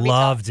year.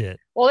 Loved it.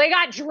 Well, they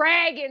got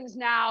dragons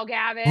now,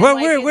 Gavin.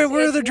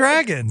 Where are the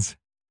dragons?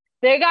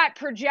 They got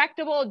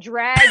projectable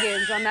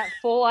dragons on that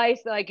full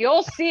ice. Like,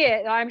 you'll see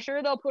it. I'm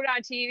sure they'll put it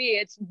on TV.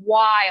 It's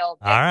wild.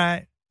 All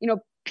right.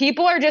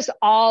 People are just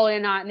all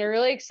in on it, and they're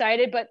really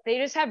excited, but they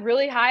just have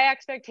really high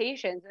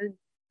expectations. And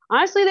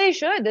honestly, they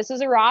should. This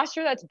is a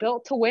roster that's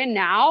built to win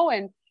now,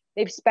 and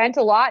they've spent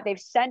a lot. They've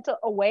sent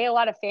away a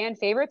lot of fan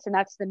favorites, and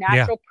that's the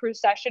natural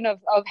procession of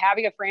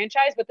having a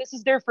franchise. But this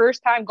is their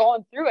first time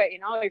going through it.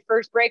 Their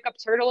first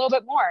breakups hurt a little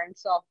bit more. And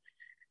so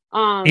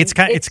It's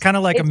kind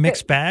of like a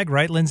mixed bag,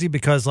 right, Lindsey?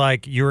 Because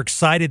like you're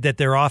excited that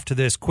they're off to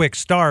this quick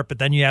start, but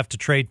then you have to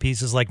trade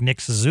pieces like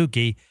Nick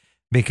Suzuki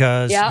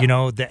because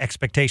the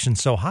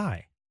expectation's so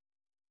high.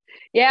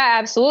 Yeah,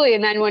 absolutely.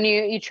 And then when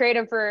you trade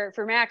him for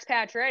Max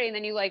Pacioretty, and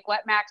then you let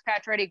Max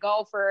Pacioretty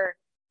go for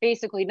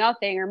basically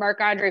nothing, or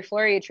Marc-Andre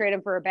Fleury, you trade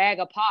him for a bag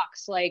of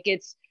pucks.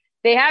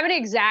 They haven't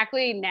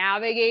exactly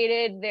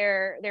navigated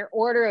their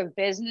order of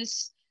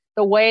business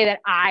the way that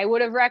I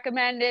would have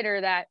recommended,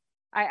 or that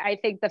I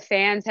think the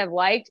fans have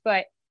liked,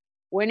 but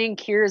winning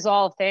cures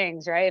all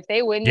things, right? If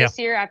they win this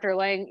year after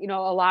letting,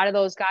 a lot of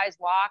those guys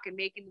walk and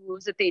making the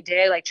moves that they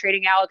did, like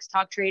trading Alex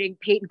Tuch, trading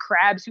Peyton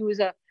Krebs, who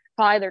was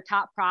probably their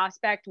top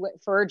prospect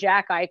for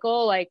Jack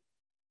Eichel,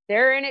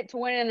 they're in it to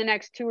win in the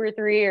next 2 or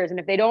 3 years. And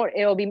if they don't,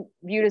 it'll be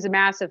viewed as a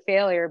massive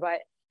failure, but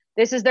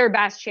this is their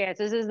best chance.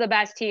 This is the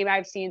best team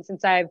I've seen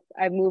since I've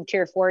moved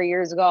here 4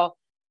 years ago.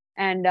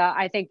 And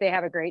I think they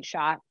have a great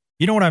shot.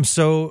 You know what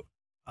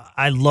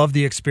I love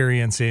the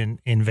experience in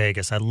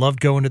Vegas. I loved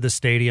going to the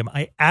stadium.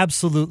 I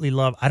absolutely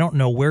love, I don't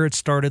know where it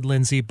started,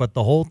 Lindsey, but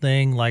the whole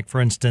thing, like for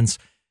instance,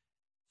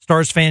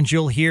 Stars fans,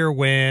 you'll hear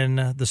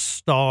when the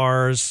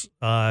Stars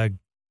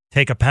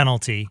take a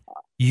penalty,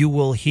 you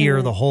will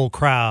hear the whole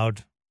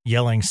crowd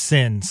yelling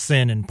sin,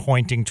 and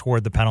pointing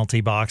toward the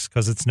penalty box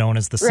because it's known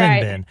as the sin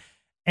bin.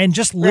 And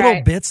just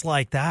little bits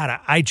like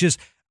that.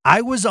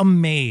 I was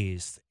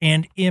amazed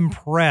and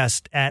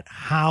impressed at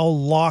how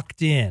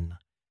locked in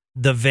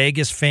the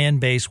Vegas fan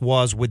base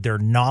was with their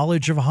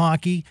knowledge of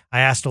hockey. I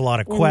asked a lot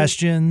of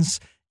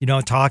questions,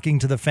 talking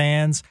to the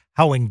fans,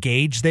 how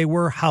engaged they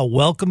were, how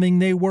welcoming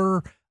they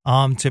were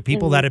to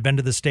people that had been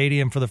to the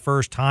stadium for the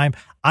first time.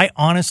 I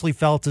honestly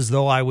felt as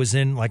though I was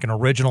in like an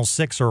original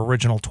 6 or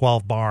original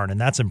 12 barn,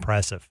 and that's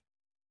impressive.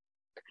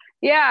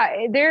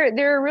 Yeah,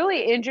 they're a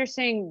really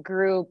interesting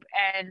group,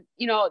 and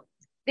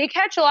they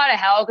catch a lot of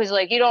hell because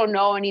you don't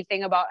know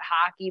anything about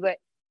hockey, but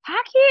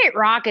hockey ain't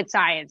rocket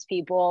science,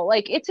 people.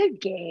 It's a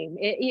game.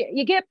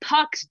 You get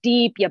pucks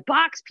deep, you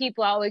box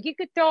people out. You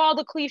could throw all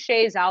the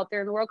cliches out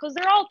there in the world because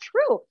they're all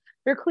true.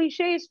 They're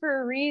cliches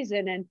for a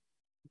reason, and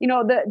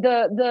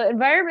the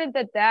environment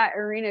that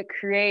arena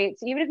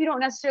creates, even if you don't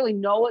necessarily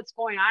know what's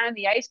going on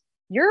the ice,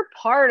 you're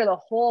part of the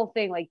whole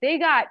thing. They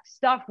got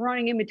stuff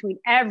running in between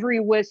every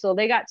whistle.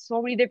 They got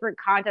so many different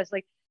contests.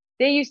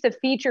 They used to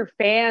feature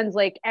fans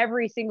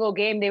every single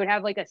game. They would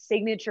have a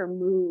signature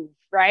move,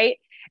 right?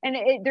 And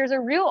there's a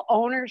real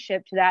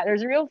ownership to that.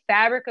 There's a real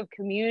fabric of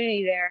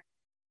community there.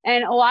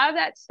 And a lot of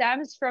that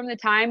stems from the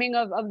timing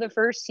of the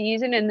first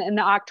season and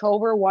the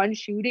October 1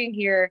 shooting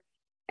here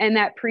and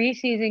that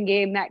preseason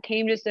game that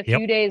came just a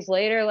few days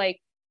later.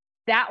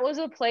 That was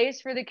a place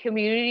for the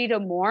community to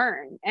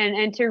mourn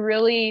and to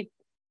really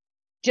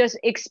just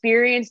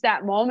experience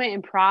that moment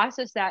and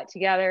process that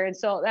together. And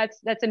so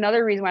that's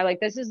another reason why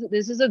this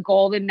is a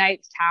Golden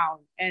Knights town.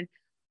 And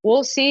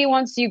we'll see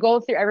once you go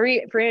through,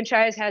 every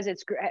franchise has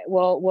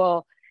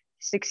will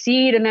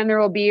succeed, and then there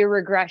will be a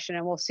regression,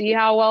 and we'll see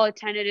how well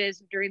attended it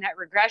is during that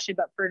regression.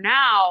 But for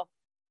now,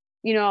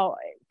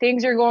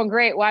 things are going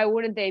great. Why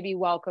wouldn't they be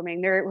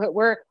welcoming?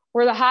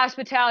 We're the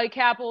hospitality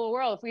capital of the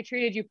world. If we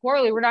treated you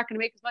poorly, we're not going to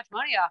make as much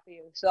money off of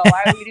you. So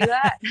why would we do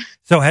that?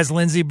 So has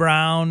Lindsey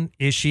Brown,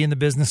 is she in the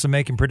business of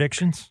making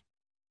predictions?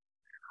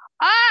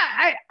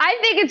 I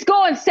think it's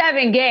going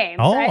 7 games.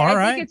 Oh, all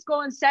right. I think it's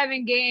going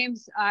 7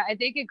 games. I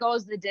think it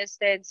goes the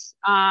distance.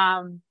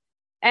 And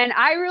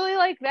I really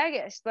like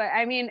Vegas, but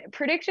I mean,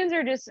 predictions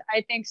are just,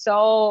 I think,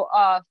 so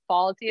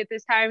faulty at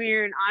this time of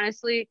year. And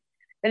honestly,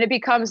 then it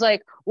becomes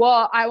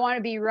well, I want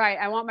to be right.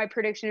 I want my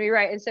prediction to be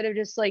right, instead of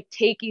just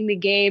taking the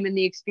game and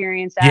the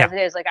experience as it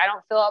is. I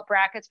don't fill out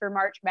brackets for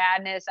March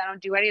Madness. I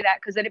don't do any of that,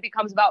 because then it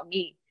becomes about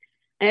me.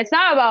 And it's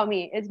not about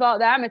me. It's about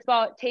them. It's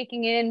about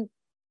taking in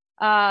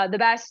the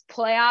best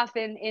playoff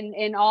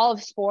in all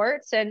of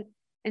sports and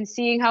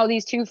seeing how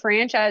these two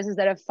franchises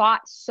that have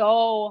fought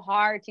so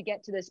hard to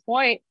get to this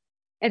point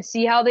and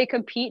see how they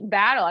compete and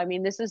battle. I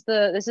mean, this is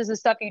the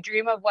stuff you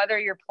dream of, whether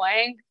you're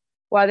playing,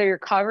 whether you're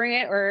covering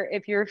it, or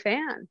if you're a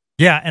fan.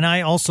 Yeah, and I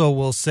also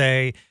will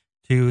say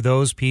to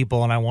those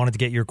people, and I wanted to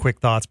get your quick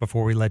thoughts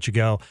before we let you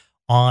go,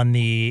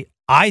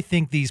 I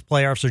think these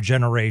playoffs are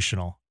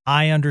generational.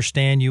 I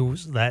understand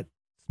that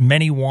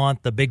many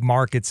want the big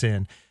markets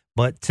in,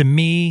 but to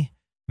me,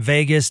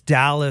 Vegas,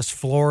 Dallas,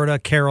 Florida,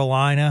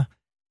 Carolina,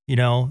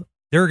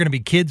 there are going to be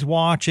kids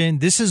watching.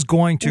 This is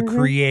going to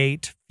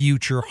create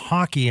future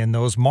hockey in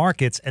those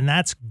markets, and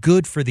that's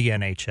good for the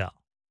NHL.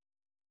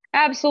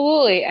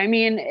 Absolutely. I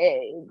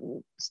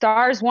mean,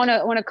 Stars won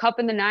a cup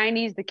in the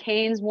 90s. The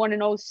Canes won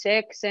in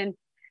 06. And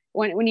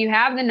when you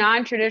have the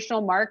non-traditional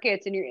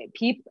markets and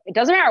it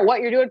doesn't matter what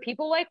you're doing,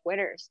 people like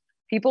winners.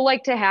 People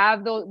like to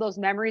have those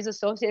memories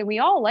associated. And we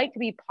all like to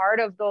be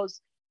part of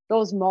those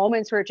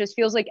moments where it just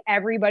feels like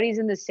everybody's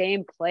in the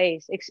same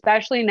place,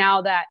 especially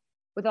now that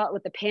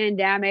with the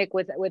pandemic,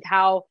 with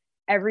how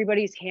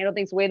everybody's handled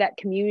things, the way that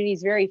community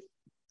is very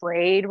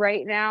frayed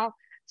right now.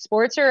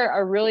 Sports are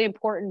a really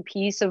important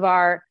piece of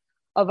our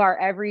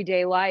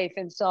everyday life.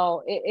 And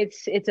so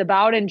it's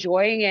about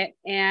enjoying it.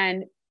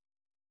 And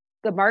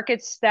the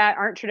markets that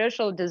aren't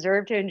traditional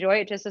deserve to enjoy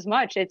it just as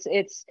much.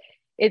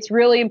 It's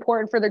really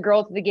important for the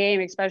growth of the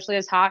game, especially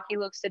as hockey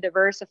looks to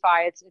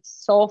diversify. It's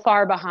so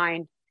far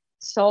behind.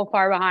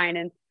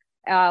 And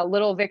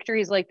little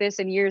victories like this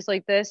and years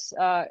like this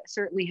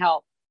certainly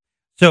help.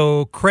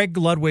 So Craig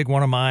Ludwig,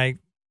 one of my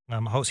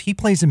hosts, he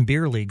plays in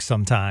beer leagues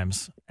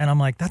sometimes. And I'm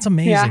like, that's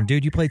amazing,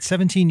 dude. You played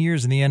 17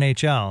 years in the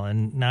NHL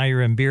and now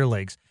you're in beer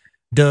leagues.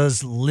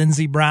 Does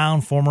Lindsey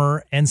Brown,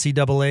 former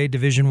NCAA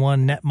Division I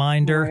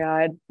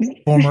netminder,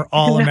 former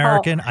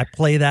All-American, I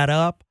play that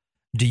up.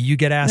 Do you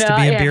get asked to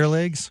be in beer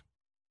leagues?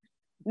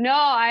 No,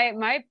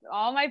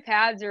 all my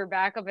pads are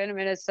back up in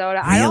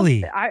Minnesota.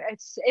 Really?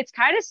 It's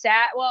kind of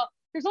sad. Well,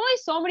 there's only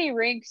so many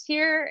rinks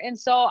here, and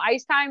so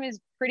ice time is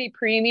pretty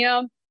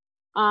premium.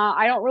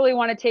 I don't really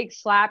want to take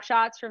slap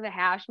shots from the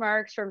hash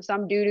marks from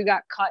some dude who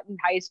got cut in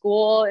high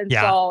school, and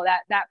so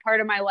that part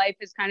of my life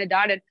is kind of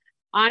done. And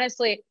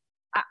honestly,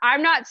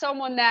 I'm not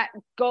someone that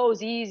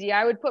goes easy.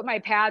 I would put my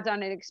pads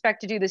on and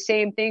expect to do the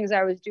same things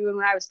I was doing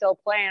when I was still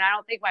playing. I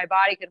don't think my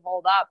body could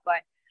hold up,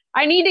 but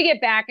I need to get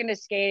back into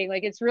skating.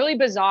 Like, it's really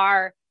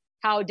bizarre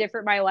how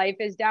different my life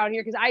is down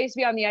here, because I used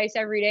to be on the ice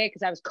every day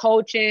because I was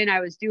coaching, I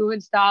was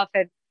doing stuff.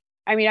 And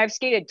I mean, I've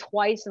skated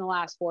twice in the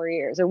last 4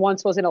 years, and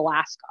once was in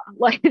Alaska.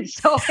 Like,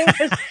 so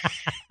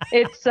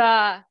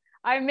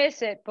I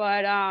miss it.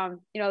 But,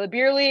 the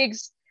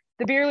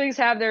beer leagues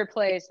have their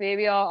place.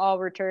 Maybe I'll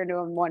return to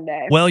them one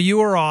day. Well,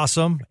 you are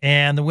awesome.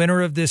 And the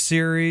winner of this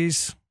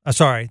series,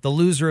 the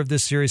loser of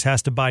this series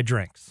has to buy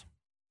drinks.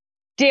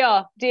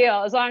 Deal.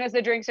 As long as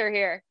the drinks are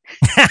here.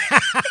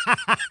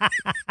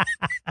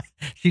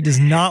 She does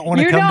not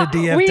want to come to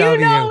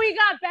DFW. We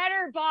got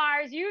better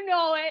bars. You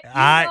know it.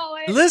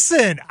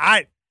 Listen,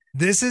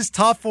 this is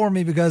tough for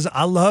me because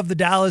I love the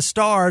Dallas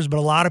Stars, but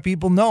a lot of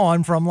people know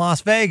I'm from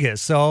Las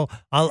Vegas. So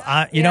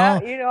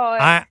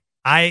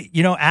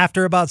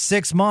after about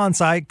 6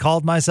 months, I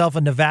called myself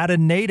a Nevada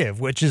native,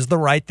 which is the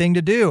right thing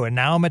to do. And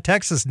now I'm a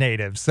Texas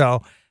native.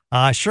 So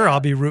sure, I'll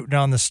be rooting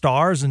on the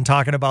Stars and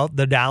talking about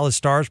the Dallas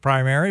Stars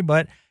primary.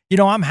 But,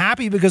 I'm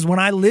happy because when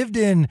I lived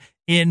in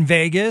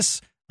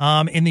Vegas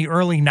in the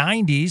early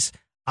 90s,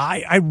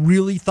 I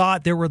really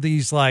thought there were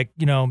these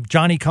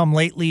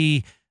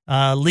Johnny-come-lately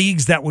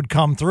leagues that would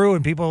come through.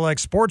 And people are like,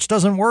 sports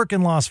doesn't work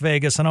in Las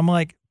Vegas. And I'm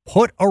like,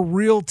 put a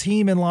real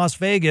team in Las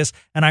Vegas,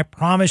 and I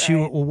promise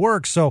you it will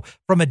work. So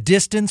from a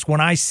distance,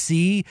 when I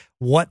see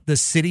what the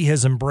city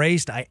has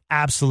embraced, I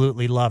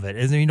absolutely love it.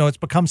 And, it's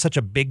become such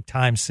a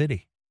big-time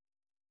city.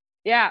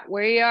 Yeah,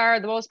 we are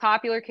the most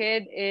popular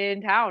kid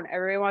in town.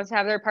 Everybody wants to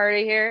have their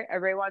party here.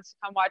 Everybody wants to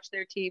come watch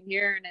their team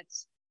here, and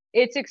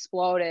it's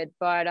exploded.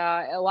 But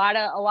a lot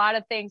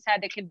of things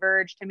had to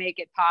converge to make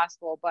it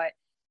possible. But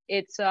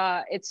it's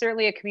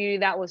certainly a community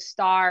that was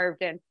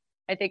starved, and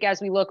I think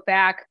as we look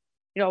back,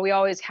 we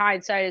always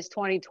hindsight is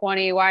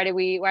 2020. Why do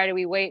we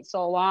wait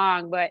so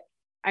long? But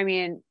I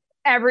mean,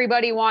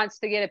 everybody wants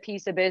to get a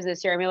piece of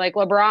business here. I mean, like,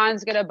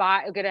 LeBron's gonna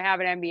have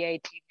an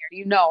NBA team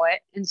here,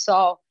 it, and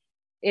so.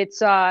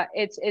 It's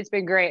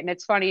been great, and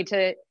it's funny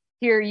to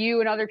hear you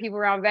and other people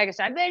around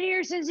Vegas. I've been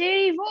here since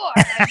 '84.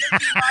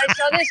 I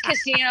saw this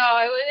casino.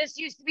 This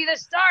used to be the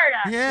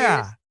Stardust.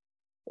 Yeah,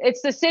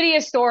 it's the city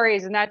of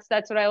stories, and that's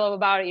what I love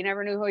about it. You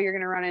never knew who you're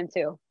going to run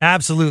into.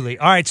 Absolutely.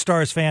 All right,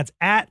 Stars fans,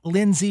 at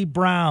Lindsey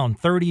Brown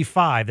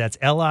 35. That's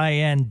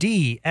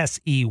LINDSEY.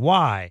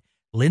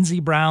 Lindsey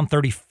Brown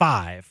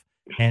 35,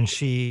 and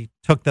she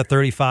took the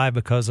 35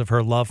 because of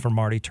her love for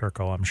Marty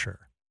Turco, I'm sure.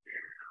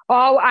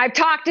 Oh, I've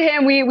talked to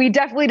him. We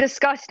definitely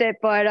discussed it,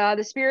 but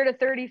the spirit of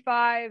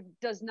 35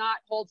 does not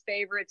hold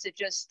favorites. It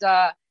just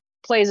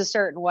plays a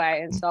certain way.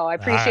 And so I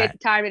appreciate the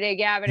time today,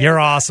 Gavin. You're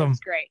awesome. It's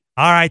great.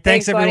 All right.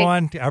 Thanks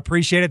everyone. Buddy. I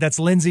appreciate it. That's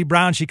Lindsey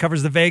Brown. She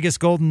covers the Vegas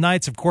Golden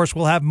Knights. Of course,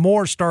 we'll have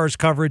more Stars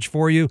coverage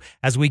for you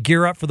as we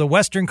gear up for the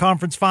Western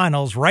Conference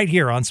Finals right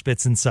here on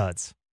Spits and Suds.